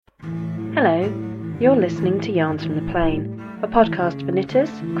Hello, you're listening to Yarns from the Plane, a podcast for knitters,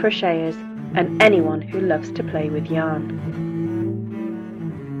 crocheters, and anyone who loves to play with yarn.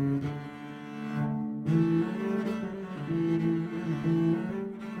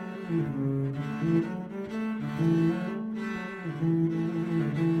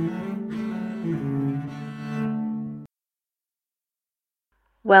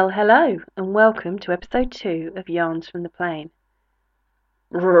 Well, hello, and welcome to episode 2 of Yarns from the Plane.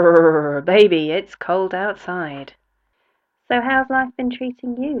 Rrrr, baby, it's cold outside. So how's life been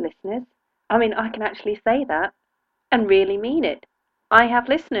treating you, listeners? I mean, I can actually say that and really mean it. I have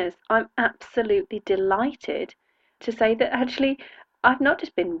listeners. I'm absolutely delighted to say that actually I've not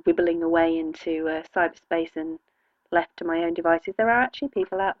just been wibbling away into cyberspace and left to my own devices. There are actually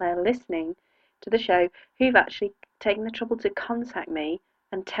people out there listening to the show who've actually taken the trouble to contact me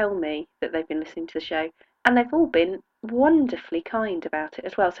and tell me that they've been listening to the show. And they've all been wonderfully kind about it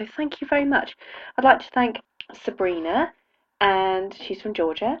as well. So thank you very much. I'd like to thank Sabrina, and she's from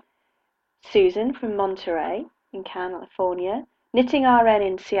Georgia, Susan from Monterey in California, Knitting RN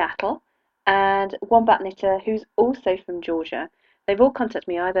in Seattle, and Wombat Knitter, who's also from Georgia. They've all contacted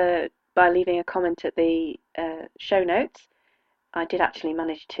me either by leaving a comment at the show notes. I did actually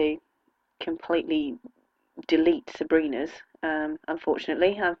manage to completely delete Sabrina's,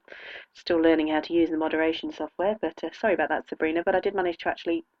 unfortunately. I'm still learning how to use the moderation software, but sorry about that, Sabrina, but I did manage to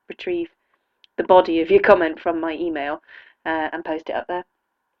actually retrieve the body of your comment from my email and post it up there.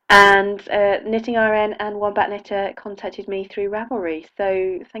 And Knitting RN and Wombat Knitter contacted me through Ravelry.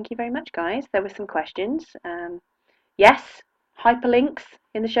 So thank you very much, guys. There were some questions. Yes, hyperlinks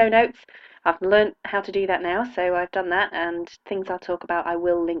in the show notes. I've learnt how to do that now, so I've done that. And things I'll talk about I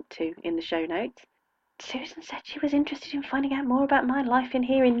will link to in the show notes. Susan said she was interested in finding out more about my life in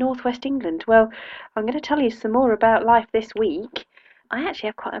here in northwest England. Well, I'm going to tell you some more about life this week. I actually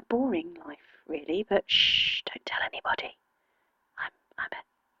have quite a boring life, really, but shh, don't tell anybody.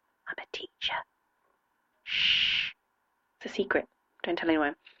 I'm a teacher. Shh. It's a secret. Don't tell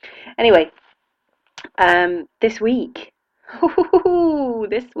anyone. Anyway, this week.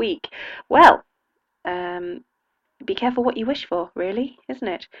 This week. Well, be careful what you wish for, really, isn't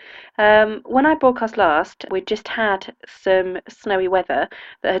it? When I broadcast last, we'd just had some snowy weather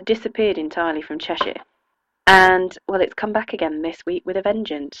that had disappeared entirely from Cheshire. And, well, it's come back again this week with a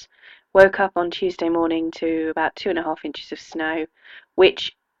vengeance. Woke up on Tuesday morning to about 2.5 inches of snow,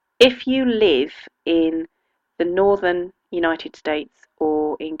 which, if you live in the northern United States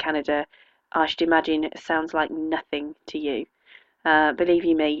or in Canada, I should imagine it sounds like nothing to you. Believe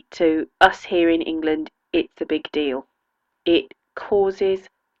you me, to us here in England, it's a big deal. It causes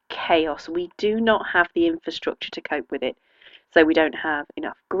chaos. We do not have the infrastructure to cope with it. So we don't have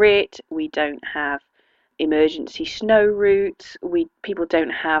enough grit, we don't have emergency snow routes, people don't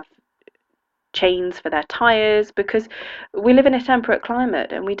have chains for their tyres, because we live in a temperate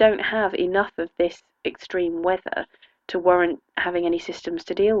climate and we don't have enough of this extreme weather to warrant having any systems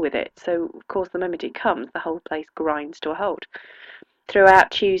to deal with it. So of course the moment it comes, the whole place grinds to a halt.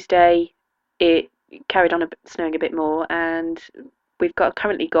 Throughout Tuesday it carried on snowing a bit more, and we've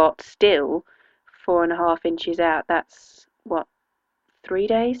currently got still 4.5 inches out. That's what, 4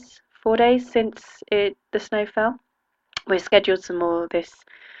 days since the snow fell. We're scheduled some more this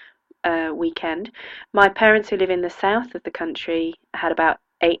weekend. My parents, who live in the south of the country, had about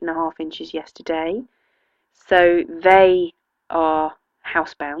 8.5 inches yesterday. So they are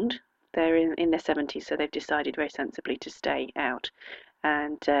housebound. They're in their 70s, so they've decided very sensibly to stay out.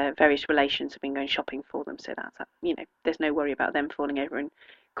 And various relations have been going shopping for them, so that's, there's no worry about them falling over and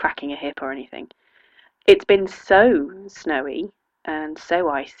cracking a hip or anything. It's been so snowy and so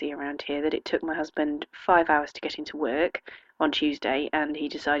icy around here that it took my husband 5 hours to get into work on Tuesday, and he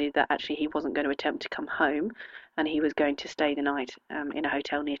decided that actually he wasn't going to attempt to come home and he was going to stay the night in a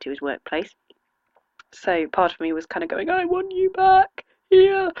hotel near to his workplace. So part of me was kind of going, I want you back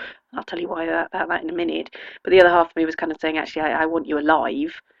here. I'll tell you why about that in a minute. But the other half of me was kind of saying, actually, I want you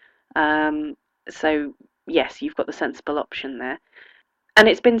alive. So yes, you've got the sensible option there. And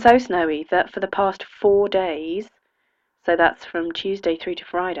it's been so snowy that for the past 4 days, so that's from Tuesday through to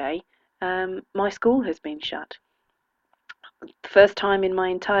Friday, my school has been shut. The first time in my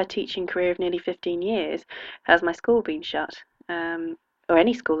entire teaching career of nearly 15 years has my school been shut, or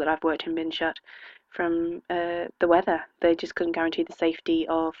any school that I've worked in been shut from the weather. They just couldn't guarantee the safety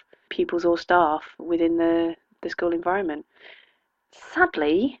of pupils or staff within the school environment.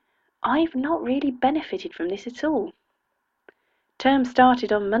 Sadly, I've not really benefited from this at all. Term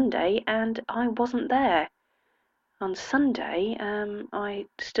started on Monday and I wasn't there. On Sunday, I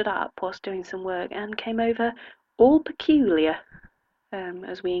stood up whilst doing some work and came over all peculiar.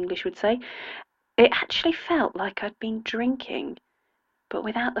 as we English would say. It actually felt like I'd been drinking, but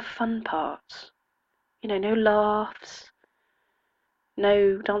without the fun parts. No laughs,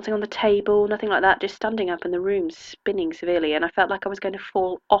 no dancing on the table, nothing like that, just standing up in the room spinning severely, and I felt like I was going to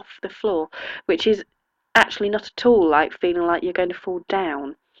fall off the floor, which is actually not at all like feeling like you're going to fall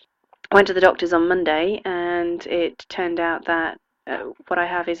down. I went to the doctor's on Monday, and it turned out that what I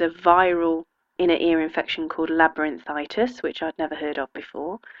have is a viral inner ear infection called labyrinthitis, which I'd never heard of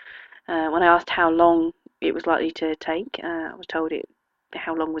before. When I asked how long it was likely to take, I was told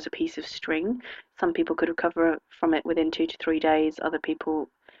how long was a piece of string. Some people could recover from it within 2 to 3 days. Other people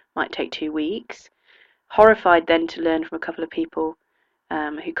might take 2 weeks. Horrified then to learn from a couple of people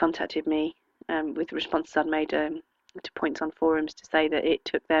who contacted me with responses I'd made to points on forums to say that it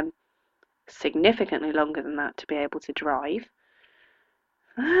took them significantly longer than that to be able to drive.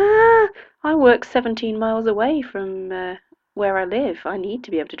 I work 17 miles away from where I live. I need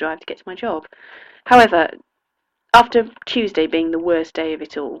to be able to drive to get to my job. However, after Tuesday being the worst day of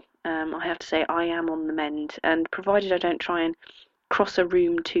it all, I have to say I am on the mend, and provided I don't try and cross a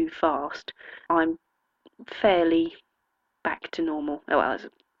room too fast, I'm fairly back to normal. Well, as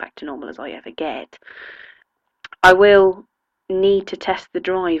back to normal as I ever get. I will need to test the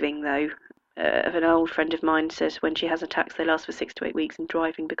driving though. An old friend of mine says when she has attacks they last for 6 to 8 weeks and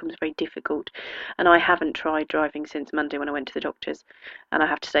driving becomes very difficult, and I haven't tried driving since Monday when I went to the doctor's, and I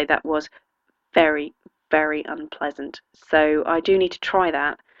have to say that was very, very unpleasant. So I do need to try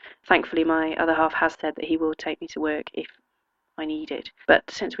that. Thankfully my other half has said that he will take me to work if I need it, but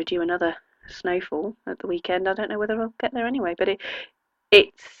since we're due another snowfall at the weekend, I don't know whether I'll get there anyway. But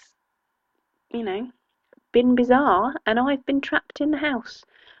it's been bizarre, and I've been trapped in the house.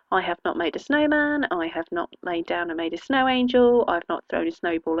 I have not made a snowman, I have not laid down and made a snow angel, I've not thrown a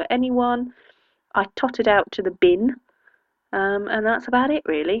snowball at anyone. I tottered out to the bin, and that's about it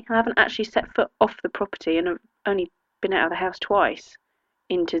really. I haven't actually set foot off the property, and I've only been out of the house twice,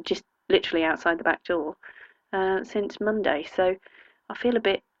 into just literally outside the back door, since Monday. So I feel a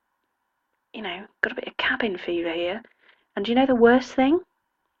bit, got a bit of cabin fever here. And do you know the worst thing?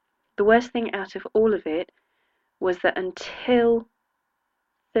 The worst thing out of all of it was that until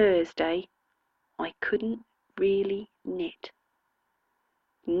Thursday, I couldn't really knit.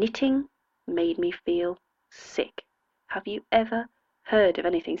 Knitting made me feel sick. Have you ever heard of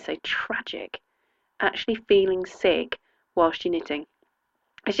anything so tragic? Actually feeling sick whilst you're knitting.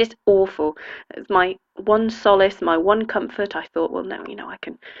 It's just awful. It's my one solace, my one comfort. I thought, well, no, I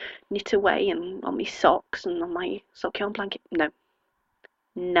can knit away and on my socks and on my sock yarn blanket. No,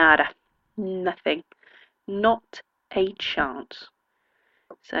 nada, nothing, not a chance.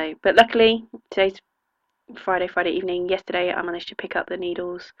 So, but luckily, today's Friday evening. Yesterday, I managed to pick up the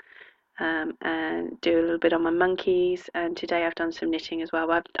needles and do a little bit on my monkeys. And today, I've done some knitting as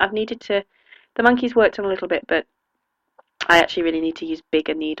well. I've needed to. The monkeys worked on a little bit, but I actually really need to use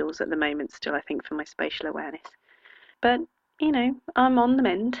bigger needles at the moment still, I think, for my spatial awareness. But, I'm on the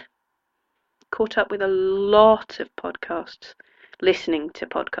mend. Caught up with a lot of podcasts, listening to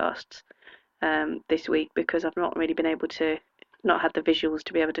podcasts this week, because I've not really been able to, not had the visuals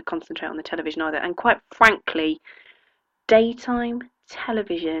to be able to concentrate on the television either. And quite frankly, daytime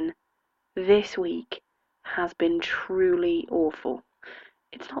television this week has been truly awful.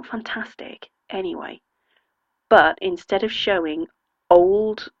 It's not fantastic anyway, but instead of showing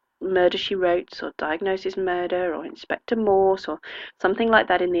old Murder, She Wrote or Diagnosis Murder or Inspector Morse or something like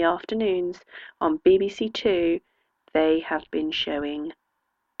that in the afternoons on BBC Two, they have been showing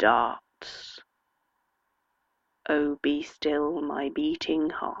darts. Oh, be still my beating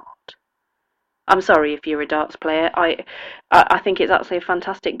heart. I'm sorry if you're a darts player. I think it's actually a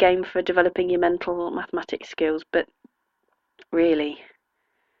fantastic game for developing your mental mathematics skills, but really,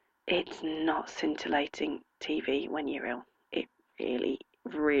 it's not scintillating TV when you're ill. It really,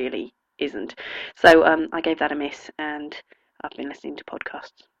 really isn't. So I gave that a miss, and I've been listening to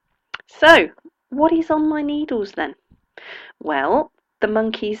podcasts. So, what is on my needles then? Well, the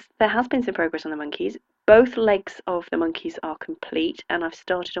monkeys, there has been some progress on the monkeys. Both legs of the monkeys are complete, and I've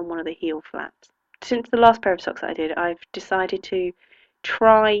started on one of the heel flats. Since the last pair of socks that I did, I've decided to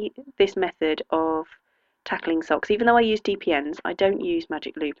try this method of tackling socks. Even though I use DPNs, I don't use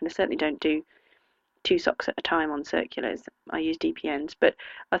Magic Loop, and I certainly don't do 2 socks at a time on circulars. I use DPNs, but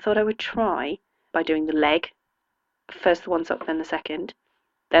I thought I would try by doing the leg, first the one sock, then the second,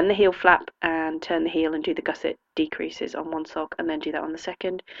 then the heel flap, and turn the heel and do the gusset decreases on one sock, and then do that on the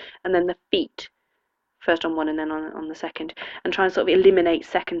second, and then the feet, first on one and then on the second, and try and sort of eliminate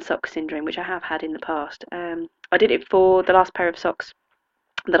second sock syndrome, which I have had in the past. I did it for the last pair of socks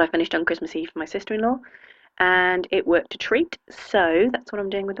that I finished on Christmas Eve for my sister-in-law, and it worked a treat. So that's what I'm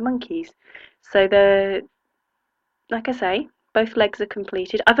doing with the monkeys. So like I say, both legs are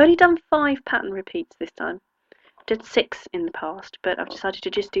completed. I've only done 5 pattern repeats this time. I did 6 in the past, but I've decided to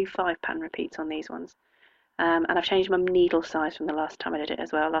just do 5 pattern repeats on these ones. And I've changed my needle size from the last time I did it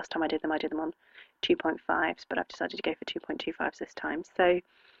as well. Last time I did them on 2.5s, but I've decided to go for 2.25s this time. So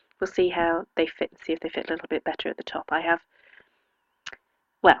we'll see how they fit, see if they fit a little bit better at the top. I have,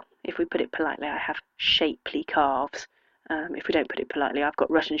 well, if we put it politely, I have shapely calves. If we don't put it politely, I've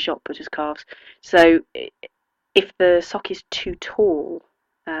got Russian shot putters calves. So if the sock is too tall,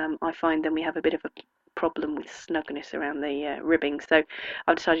 I find then we have a bit of a problem with snugness around the ribbing. So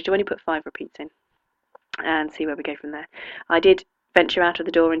I've decided to only put 5 repeats in and see where we go from there. I did venture out of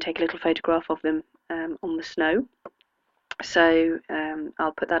the door and take a little photograph of them on the snow. So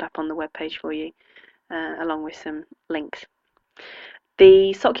I'll put that up on the webpage for you, along with some links.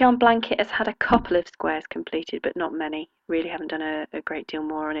 The sock yarn blanket has had a couple of squares completed, but not many. Really haven't done a great deal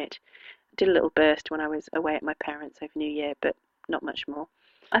more on it. I did a little burst when I was away at my parents' over New Year, but not much more.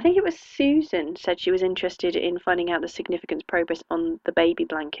 I think it was Susan said she was interested in finding out the significance progress on the baby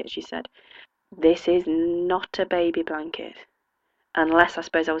blanket, she said. This is not a baby blanket. Unless I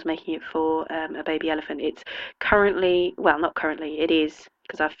suppose I was making it for a baby elephant. It's currently, well, not currently, it is,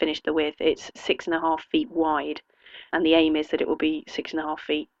 because I've finished the width, it's 6.5 feet wide, and the aim is that it will be 6.5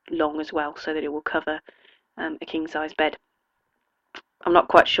 feet long as well, so that it will cover a king size bed. I'm not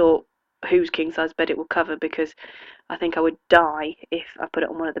quite sure whose king size bed it will cover, because I think I would die if I put it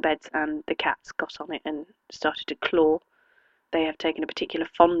on one of the beds and the cats got on it and started to claw. They have taken a particular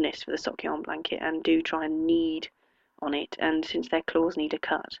fondness for the sock yarn blanket and do try and knead on it, and since their claws need a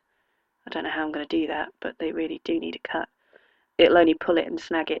cut, I don't know how I'm going to do that, but they really do need a cut. It'll only pull it and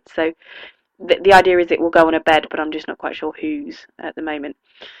snag it. So the idea is it will go on a bed, but I'm just not quite sure whose at the moment.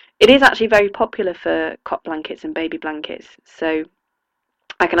 It is actually very popular for cot blankets and baby blankets, so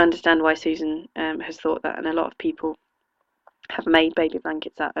I can understand why Susan has thought that, and a lot of people have made baby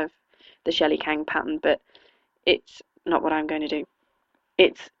blankets out of the Shelley Kang pattern, but it's not what I'm going to do.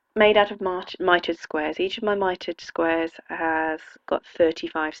 It's made out of mitered squares. Each of my mitered squares has got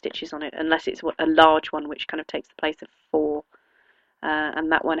 35 stitches on it, unless it's a large one which kind of takes the place of 4,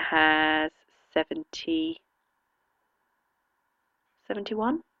 and that one has 71.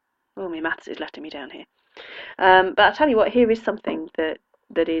 Oh, my maths is letting me down here. But I'll tell you what, here is something that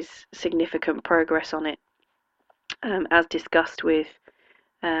is significant progress on it, as discussed with,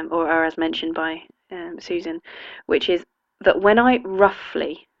 or as mentioned by Susan, which is that when I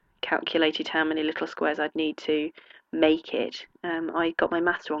roughly calculated how many little squares I'd need to make it, I got my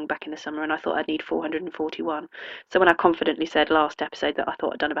maths wrong back in the summer, and I thought I'd need 441. So when I confidently said last episode that I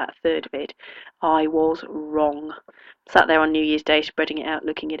thought I'd done about a third of it, I was wrong. Sat there on New Year's Day spreading it out,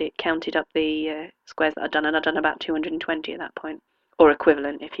 looking at it, counted up the squares that I'd done, and I'd done about 220 at that point, or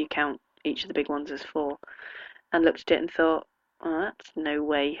equivalent if you count each of the big ones as 4, and looked at it and thought, oh, that's no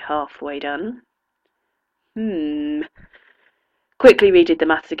way halfway done. Quickly redid the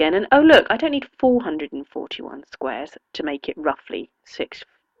maths again, and oh look, I don't need 441 squares to make it roughly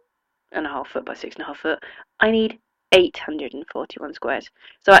 6.5 foot by 6.5 foot. I need 841 squares.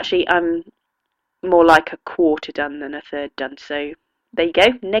 So actually I'm more like a quarter done than a third done. So there you go,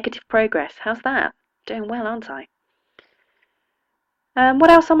 negative progress. How's that? Doing well, aren't I?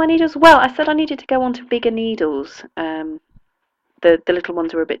 What else on my needles? Well, I said I needed to go on to bigger needles. The little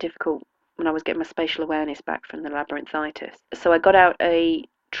ones were a bit difficult when I was getting my spatial awareness back from the labyrinthitis. So I got out a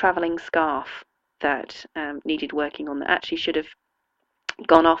travelling scarf that needed working on, that actually should have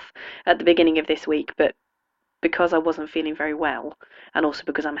gone off at the beginning of this week, but because I wasn't feeling very well, and also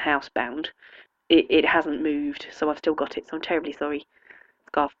because I'm housebound, it hasn't moved, so I've still got it, so I'm terribly sorry,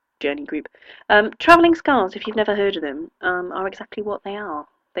 Scarf Journey Group. Travelling scarves, if you've never heard of them, are exactly what they are.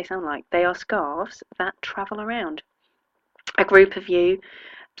 They sound like. They are scarves that travel around. A group of you,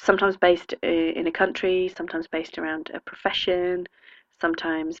 sometimes based in a country, sometimes based around a profession,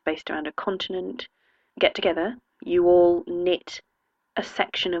 sometimes based around a continent, get together. You all knit a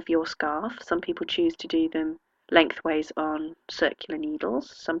section of your scarf. Some people choose to do them lengthways on circular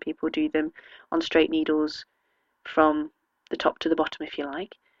needles. Some people do them on straight needles from the top to the bottom, if you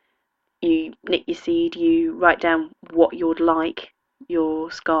like. You knit your seed, you write down what you'd like your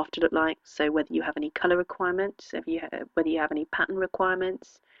scarf to look like, so whether you have any colour requirements, whether you have any pattern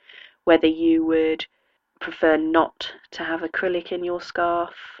requirements, whether you would prefer not to have acrylic in your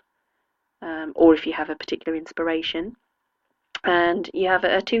scarf, or if you have a particular inspiration. And you have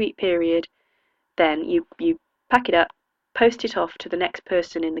a 2-week period, then you pack it up, post it off to the next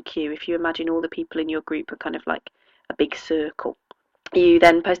person in the queue. If you imagine all the people in your group are kind of like a big circle, you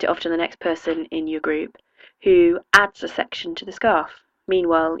then post it off to the next person in your group, who adds a section to the scarf.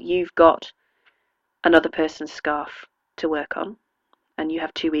 Meanwhile, you've got another person's scarf to work on, and you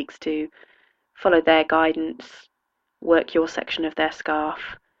have 2 weeks to follow their guidance, work your section of their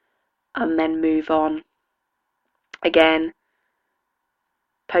scarf, and then move on again,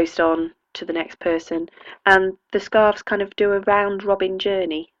 post on to the next person. And the scarves kind of do a round robin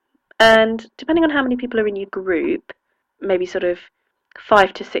journey. And depending on how many people are in your group, maybe sort of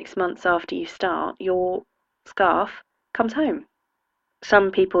 5 to 6 months after you start, your scarf comes home.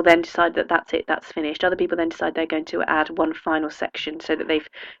 Some people then decide that that's it, that's finished. Other people then decide they're going to add one final section so that they've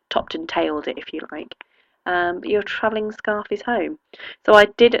topped and tailed it, if you like. But your travelling scarf is home. So I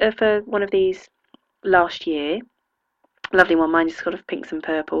did for one of these last year. Lovely one. Mine is sort of pinks and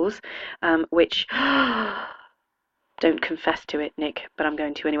purples, which don't confess to it, Nick, but I'm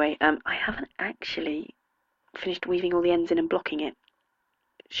going to anyway. I haven't actually finished weaving all the ends in and blocking it.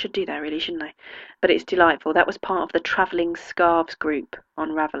 Should do that really, shouldn't I? But it's delightful. That was part of the Travelling Scarves group on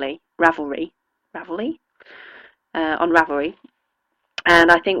Ravelry,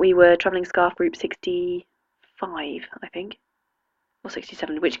 and I think we were Travelling Scarf group 65, I think, or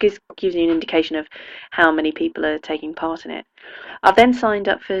 67, which gives you an indication of how many people are taking part in it. I've then signed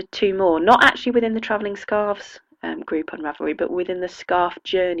up for 2 more, not actually within the Travelling Scarves group on Ravelry, but within the Scarf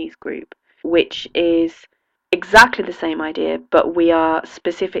Journeys group, which is exactly the same idea, but we are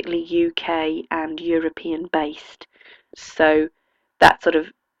specifically UK and European based. So that sort of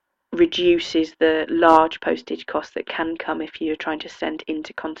reduces the large postage costs that can come if you're trying to send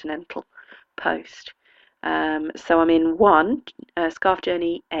intercontinental post. So I'm in one, Scarf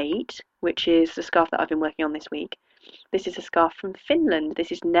Journey 8, which is the scarf that I've been working on this week. This is a scarf from Finland.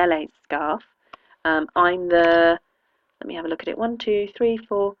 This is Nelle's scarf. I'm the, let me have a look at it, 1, 2, 3,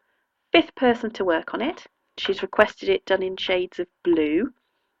 4, 5th person to work on it. She's requested it done in shades of blue.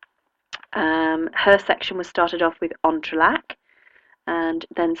 Her section was started off with entrelac, and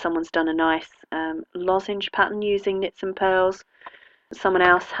then someone's done a nice lozenge pattern using knits and pearls. Someone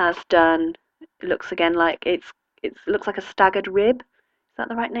else has done, it looks again like it looks like a staggered rib. Is that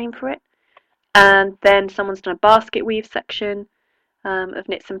the right name for it? And then someone's done a basket weave section of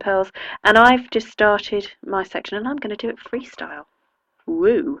knits and pearls. And I've just started my section, and I'm going to do it freestyle.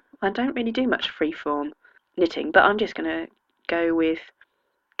 Woo! I don't really do much freeform knitting, but I'm just going to go with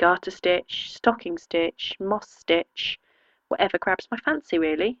garter stitch, stocking stitch, moss stitch, whatever grabs my fancy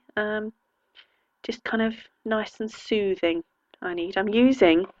really. Just kind of nice and soothing. I'm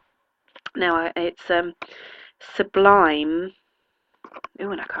using now, it's Sublime.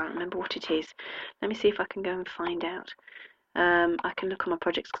 Oh, and I can't remember what it is. Let me see if I can go and find out. I can look on my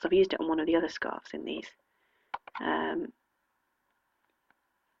projects because I've used it on one of the other scarves in these.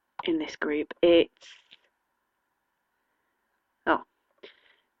 In this group, it's, oh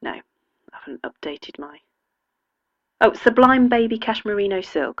no, I haven't updated my, Sublime Baby Cashmerino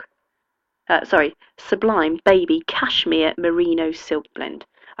Silk. Sorry, Sublime Baby Cashmere Merino Silk Blend.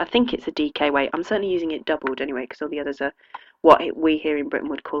 I think it's a DK weight. I'm certainly using it doubled anyway, because all the others are what we here in Britain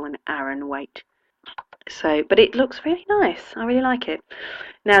would call an Aran weight. So, but it looks really nice. I really like it.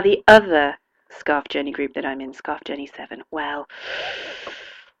 Now, the other Scarf Journey group that I'm in, Scarf Journey 7, well,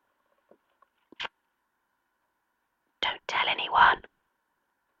 don't tell anyone,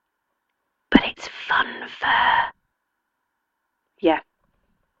 but it's fun fur. Yeah,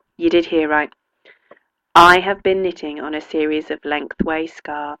 you did hear right. I have been knitting on a series of lengthway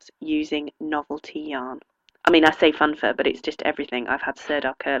scarves using novelty yarn. I mean, I say fun fur, but it's just everything. I've had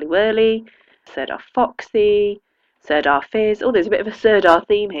Sirdar Curly Whirly, Sirdar Foxy, Sirdar Fizz. Oh, there's a bit of a Sirdar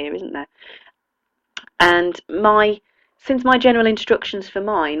theme here, isn't there? And since my general instructions for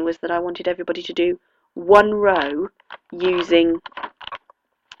mine was that I wanted everybody to do 1 row using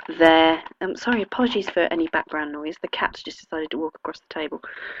their, sorry, apologies for any background noise. The cat's just decided to walk across the table.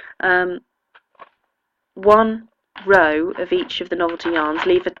 1 row of each of the novelty yarns,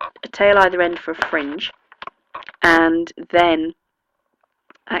 leave a tail either end for a fringe, and then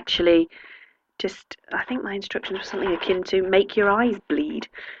actually just, I think my instructions were something akin to make your eyes bleed.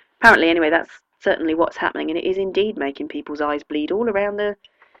 Apparently, anyway, that's certainly what's happening, and it is indeed making people's eyes bleed all around the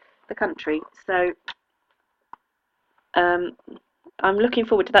country. So I'm looking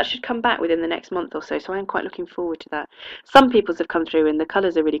forward to that. Should come back within the next month or so, so I'm quite looking forward to that. Some people's have come through and the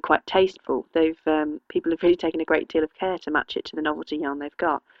colours are really quite tasteful. People have really taken a great deal of care to match it to the novelty yarn they've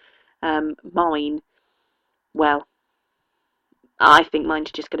got. Mine, well, I think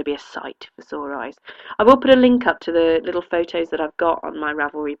mine's just going to be a sight for sore eyes. I will put a link up to the little photos that I've got on my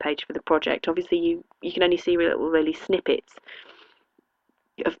Ravelry page for the project. Obviously, you can only see little really snippets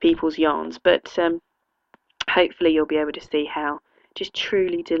of people's yarns, but hopefully you'll be able to see how just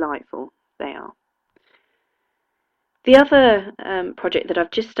truly delightful they are. The other project that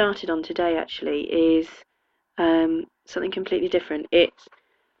I've just started on today actually is something completely different. It's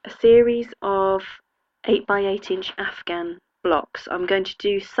a series of 8 by 8 inch Afghan blocks. I'm going to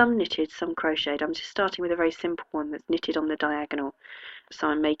do some knitted, some crocheted. I'm just starting with a very simple one that's knitted on the diagonal. So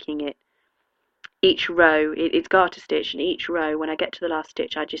I'm making it each row, it's garter stitch, and each row, when I get to the last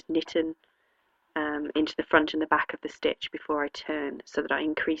stitch, I just knit into the front and the back of the stitch before I turn, so that I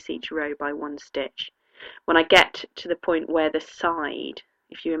increase each row by 1 stitch. When I get to the point where the side,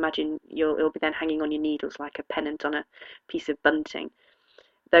 if you imagine, it'll be then hanging on your needles like a pennant on a piece of bunting.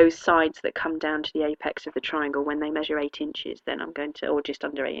 Those sides that come down to the apex of the triangle, when they measure 8 inches, then I'm going to, or just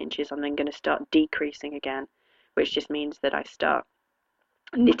under 8 inches, I'm then going to start decreasing again, which just means that I start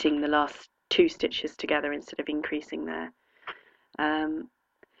knitting the last 2 stitches together instead of increasing there. I'm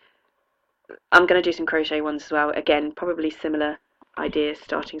going to do some crochet ones as well. Again, probably similar ideas,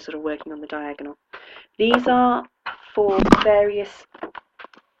 starting sort of working on the diagonal. These are for various,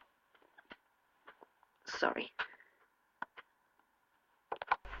 sorry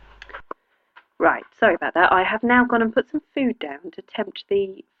about that. I have now gone and put some food down to tempt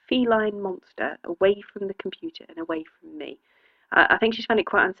the feline monster away from the computer and away from me. I think she's found it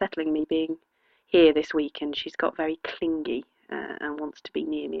quite unsettling me being here this week, and she's got very clingy and wants to be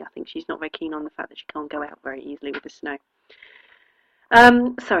near me. I think she's not very keen on the fact that she can't go out very easily with the snow.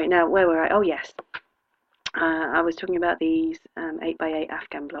 Sorry, now where were I? Oh yes, I was talking about these 8 by 8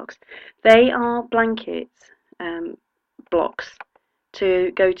 Afghan blocks. They are blankets blocks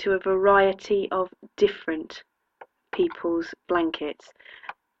to go to a variety of different people's blankets.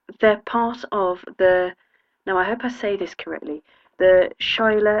 They're part of the, now I hope I say this correctly, the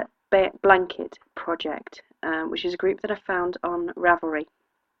Shoila Blanket Project, which is a group that I found on Ravelry.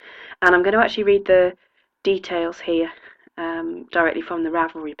 And I'm going to actually read the details here directly from the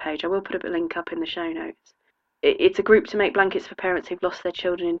Ravelry page. I will put a link up in the show notes. It's a group to make blankets for parents who've lost their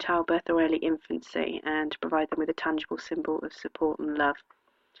children in childbirth or early infancy, and to provide them with a tangible symbol of support and love.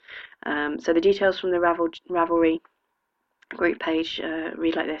 So the details from the Ravelry group page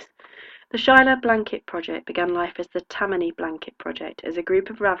read like this. The Shoila Blanket Project began life as the Tammany Blanket Project, as a group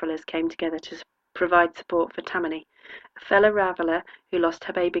of Ravelers came together to provide support for Tammany, a fellow Raveler who lost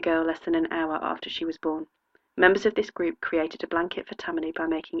her baby girl less than an hour after she was born. Members of this group created a blanket for Tammany by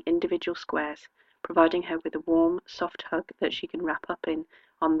making individual squares, providing her with a warm, soft hug that she can wrap up in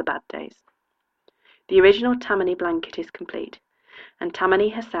on the bad days. The original Tammany blanket is complete, and Tammany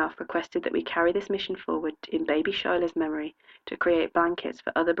herself requested that we carry this mission forward in baby Shoila's memory, to create blankets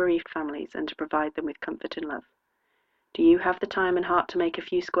for other bereaved families and to provide them with comfort and love. Do you have the time and heart to make a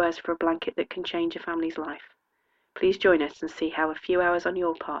few squares for a blanket that can change a family's life? Please join us and see how a few hours on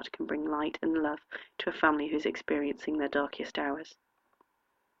your part can bring light and love to a family who's experiencing their darkest hours.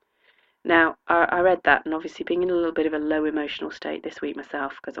 Now, I read that, and obviously being in a little bit of a low emotional state this week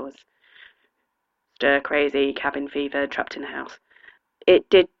myself, because I was stir crazy, cabin fever, trapped in the house, it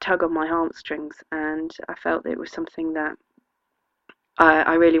did tug on my heartstrings, and I felt that it was something that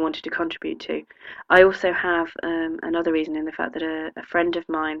I really wanted to contribute to. I also have another reason, in the fact that a friend of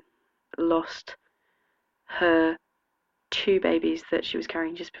mine lost her 2 babies that she was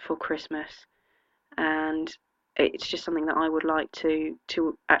carrying just before Christmas, and it's just something that I would like to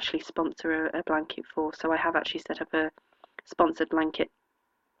actually sponsor a blanket for. So I have actually set up a sponsored blanket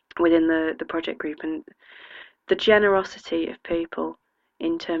within the project group, and the generosity of people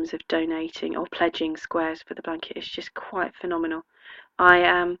in terms of donating or pledging squares for the blanket is just quite phenomenal. I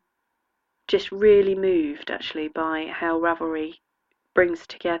am just really moved actually by how Ravelry brings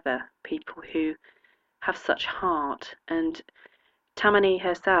together people who have such heart, and Tammany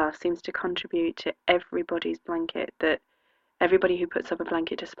herself seems to contribute to everybody's blanket, that everybody who puts up a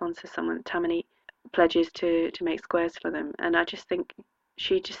blanket to sponsor someone, Tammany pledges to make squares for them. And I just think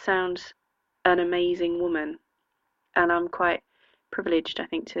she just sounds an amazing woman, and I'm quite privileged, I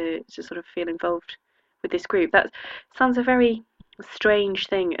think, to sort of feel involved with this group. That sounds a very strange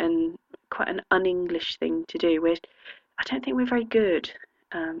thing and quite an un-English thing to do. I don't think we're very good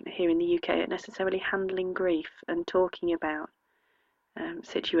here in the UK at necessarily handling grief and talking about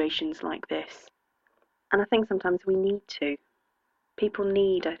situations like this. And I think sometimes we need to. People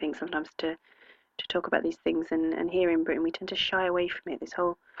need, I think, sometimes to talk about these things, and here in Britain we tend to shy away from it. This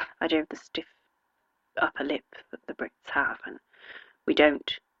whole idea of the stiff upper lip that the Brits have, and we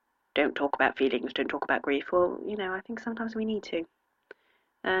don't talk about feelings, don't talk about grief. Well, you know, I think sometimes we need to.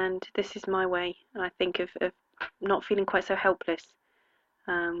 And this is my way, I think, of not feeling quite so helpless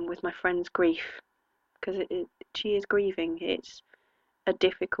with my friend's grief, because she is grieving. It's a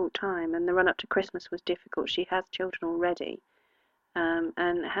difficult time, and the run up to Christmas was difficult. She has children already,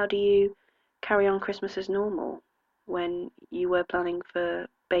 and how do you carry on Christmas as normal when you were planning for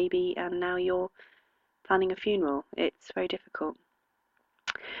baby and now you're planning a funeral. It's very difficult.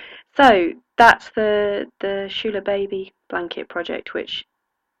 So that's the Shula Baby blanket project, which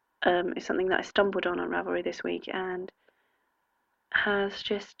is something that I stumbled on Ravelry this week and has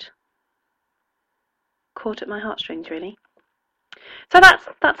just caught at my heartstrings, really. So that's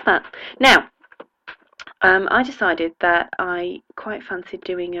that. Now, I decided that I quite fancied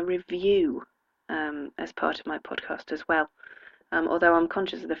doing a review as part of my podcast as well. Although I'm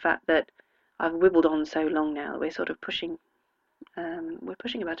conscious of the fact that I've wibbled on so long now, we're sort of pushing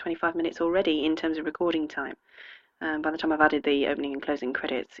about 25 minutes already in terms of recording time. By the time I've added the opening and closing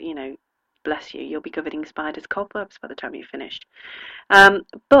credits, bless you, you'll be covered in spiders' cobwebs by the time you've finished.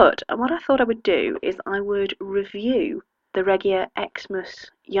 But what I thought I would do is I would review the Regia Xmas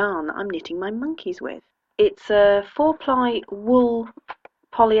yarn that I'm knitting my monkeys with. It's a 4-ply wool,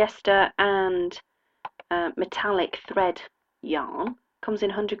 polyester and metallic thread yarn. Comes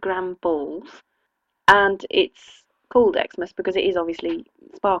in 100-gram balls, and it's called Xmas because it is obviously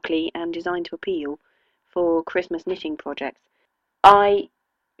sparkly and designed to appeal for Christmas knitting projects. I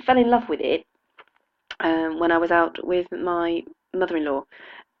fell in love with it when I was out with my mother-in-law.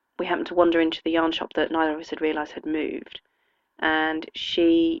 We happened to wander into the yarn shop that neither of us had realised had moved, and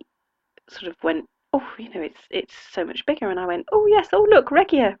she sort of went, oh, it's so much bigger. And I went, oh yes, oh look,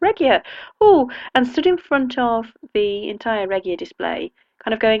 Regia, oh, and stood in front of the entire Regia display,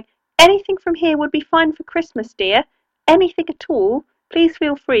 kind of going, anything from here would be fine for Christmas, dear. Anything at all, please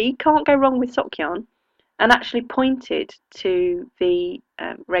feel free. Can't go wrong with sock yarn. And actually pointed to the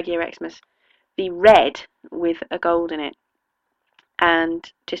Regia Xmas, the red with a gold in it,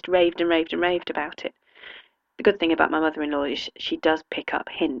 and just raved and raved and raved about it. The good thing about my mother-in-law is she does pick up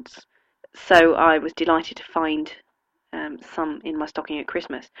hints. So I was delighted to find some in my stocking at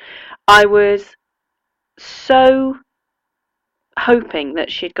Christmas. I was so hoping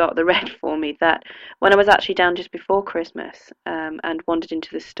that she'd got the red for me that when I was actually down just before Christmas and wandered into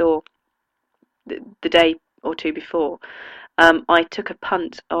the store the day or two before, I took a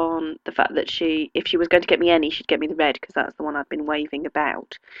punt on the fact that if she was going to get me any, she'd get me the red because that's the one I'd been waving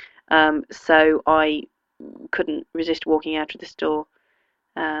about. So I couldn't resist walking out of the store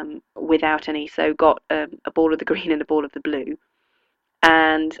without any, so got a ball of the green and a ball of the blue.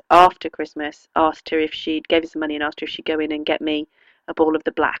 And after Christmas, asked her if gave her some money and asked her if she'd go in and get me a ball of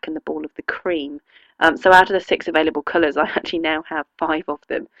the black and the ball of the cream. So out of the 6 available colours, I actually now have 5 of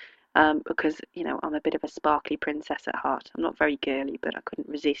them because, I'm a bit of a sparkly princess at heart. I'm not very girly, but I couldn't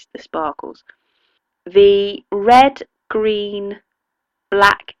resist the sparkles. The red, green,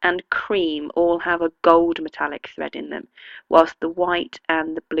 black and cream all have a gold metallic thread in them, whilst the white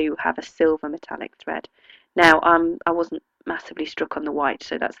and the blue have a silver metallic thread. Now, I wasn't massively struck on the white,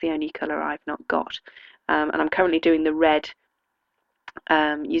 so that's the only colour I've not got. And I'm currently doing the red,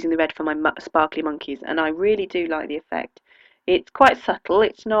 using the red for my sparkly monkeys, and I really do like the effect. It's quite subtle,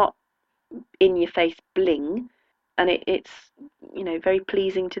 it's not in-your-face bling, and it's very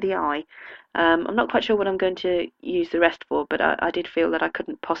pleasing to the eye. I'm not quite sure what I'm going to use the rest for, but I did feel that I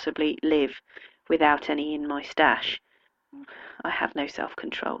couldn't possibly live without any in my stash. I have no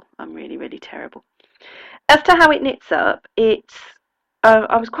self-control. I'm really, really terrible. As to how it knits up, I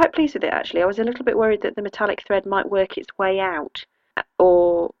was quite pleased with it actually. I was a little bit worried that the metallic thread might work its way out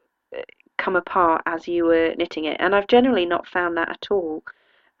or come apart as you were knitting it, and I've generally not found that at all.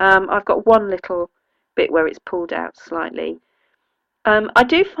 I've got one little bit where it's pulled out slightly. I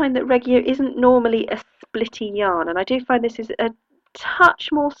do find that Regia isn't normally a splitty yarn, and I do find this is a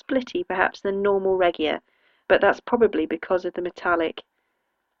touch more splitty perhaps than normal Regia, but that's probably because of the metallic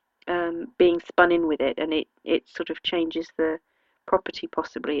being spun in with it, and it sort of changes the property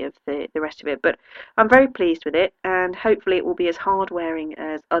possibly of the rest of it. But I'm very pleased with it, and hopefully it will be as hard wearing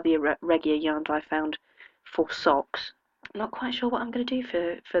as other Regia yarns I found for socks. I'm not quite sure what I'm going to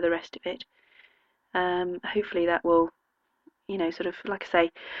do for the rest of it. Hopefully that will, sort of, like I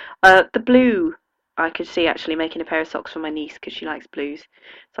say, the blue I could see actually making a pair of socks for my niece because she likes blues,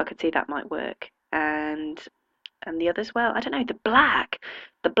 so I could see that might work. And the others, well, I don't know, the black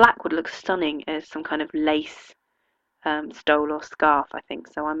would look stunning as some kind of lace stole or scarf, I think,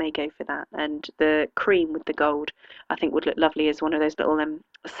 so I may go for that. And the cream with the gold I think would look lovely as one of those little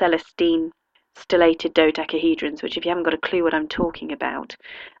Celestine stellated dodecahedrons, which if you haven't got a clue what I'm talking about,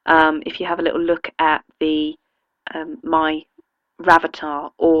 if you have a little look at the my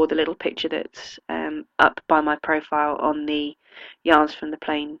Ravatar or the little picture that's up by my profile on the yarns from the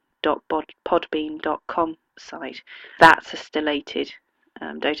plain.podbean.com site, that's a stellated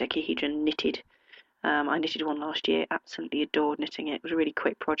dodecahedron knitted. I knitted one last year, absolutely adored knitting it. It was a really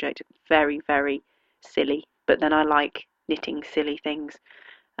quick project, very, very silly, but then I like knitting silly things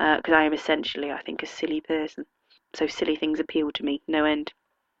because I am essentially, I think, a silly person. So silly things appeal to me, no end.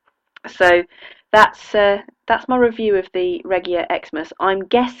 So that's my review of the Regia Xmas. I'm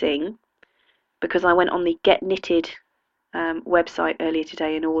guessing, because I went on the Get Knitted website earlier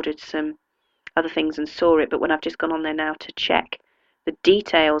today and ordered some other things and saw it, but when I've just gone on there now to check the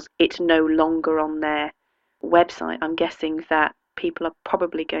details, it's no longer on their website. I'm guessing that people are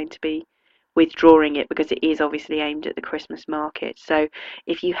probably going to be withdrawing it because it is obviously aimed at the Christmas market. So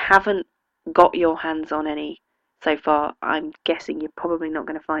if you haven't got your hands on any so far, I'm guessing you're probably not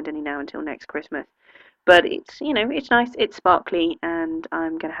going to find any now until next Christmas. But it's, it's nice, it's sparkly, and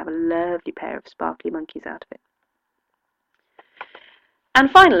I'm going to have a lovely pair of sparkly monkeys out of it.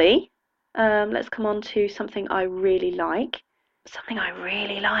 And finally, let's come on to something I really like. Something I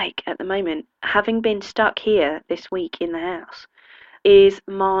really like at the moment, having been stuck here this week in the house, is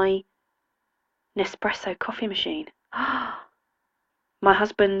my Nespresso coffee machine. My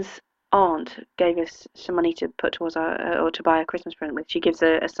husband's aunt gave us some money to put towards or to buy a Christmas present with. She gives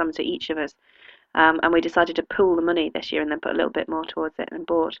a sum to each of us, and we decided to pool the money this year and then put a little bit more towards it and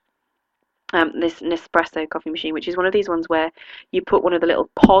bought this Nespresso coffee machine, which is one of these ones where you put one of the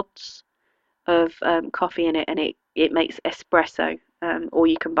little pods of coffee in it and it makes espresso, or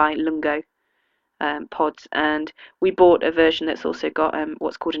you can buy lungo pods. And we bought a version that's also got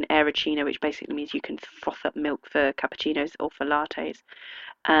what's called an aerocino, which basically means you can froth up milk for cappuccinos or for lattes.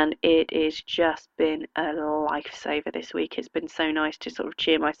 And it has just been a lifesaver this week. It's been so nice to sort of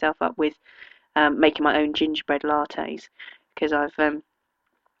cheer myself up with making my own gingerbread lattes, because I've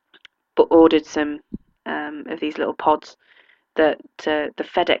ordered some of these little pods that the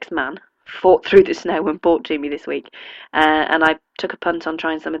FedEx man fought through the snow and bought to me this week, and I took a punt on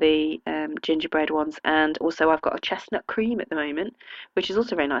trying some of the gingerbread ones, and also I've got a chestnut cream at the moment, which is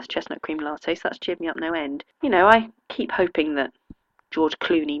also very nice, chestnut cream latte, so that's cheered me up no end. I keep hoping that George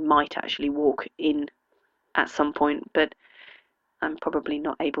Clooney might actually walk in at some point, but I'm probably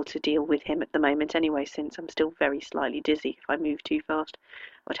not able to deal with him at the moment anyway, since I'm still very slightly dizzy if I move too fast.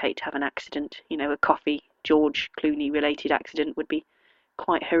 I'd hate to have an accident, a coffee George Clooney related accident would be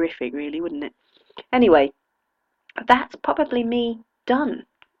quite horrific, really, wouldn't it? Anyway, that's probably me done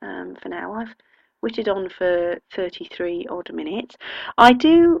for now. I've witted on for 33 odd minutes. I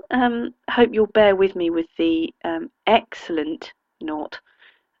do hope you'll bear with me with the excellent, not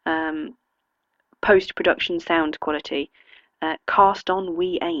post-production sound quality. Cast on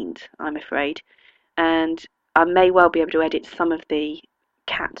we ain't, I'm afraid, and I may well be able to edit some of the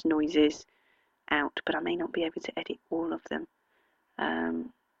cat noises out, but I may not be able to edit all of them.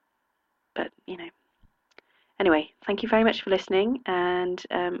 But anyway, thank you very much for listening, and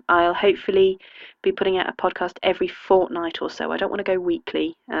I'll hopefully be putting out a podcast every fortnight or so. I don't want to go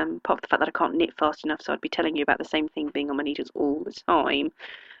weekly, apart from the fact that I can't knit fast enough, so I'd be telling you about the same thing being on my needles all the time.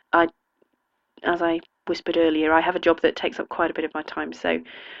 As I whispered earlier, I have a job that takes up quite a bit of my time, so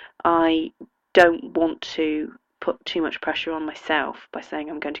I don't want to put too much pressure on myself by saying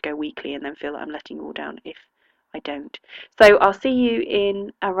I'm going to go weekly and then feel that I'm letting you all down if I don't. So I'll see you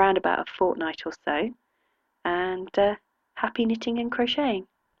in around about a fortnight or so, and happy knitting and crocheting.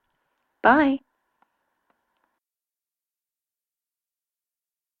 Bye!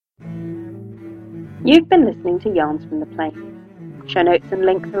 You've been listening to Yarns from the Plane. Show notes and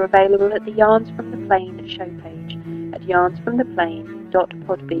links are available at the Yarns from the Plane show page at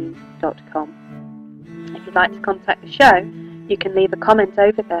yarnsfromtheplane.podbean.com. If you'd like to contact the show, you can leave a comment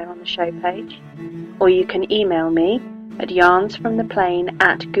over there on the show page, or you can email me at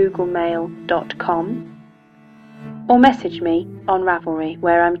yarnsfromtheplane@googlemail.com, or message me on Ravelry,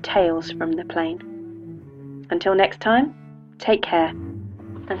 where I'm Tales from the Plane. Until next time, take care,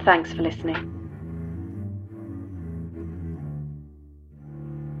 and thanks for listening.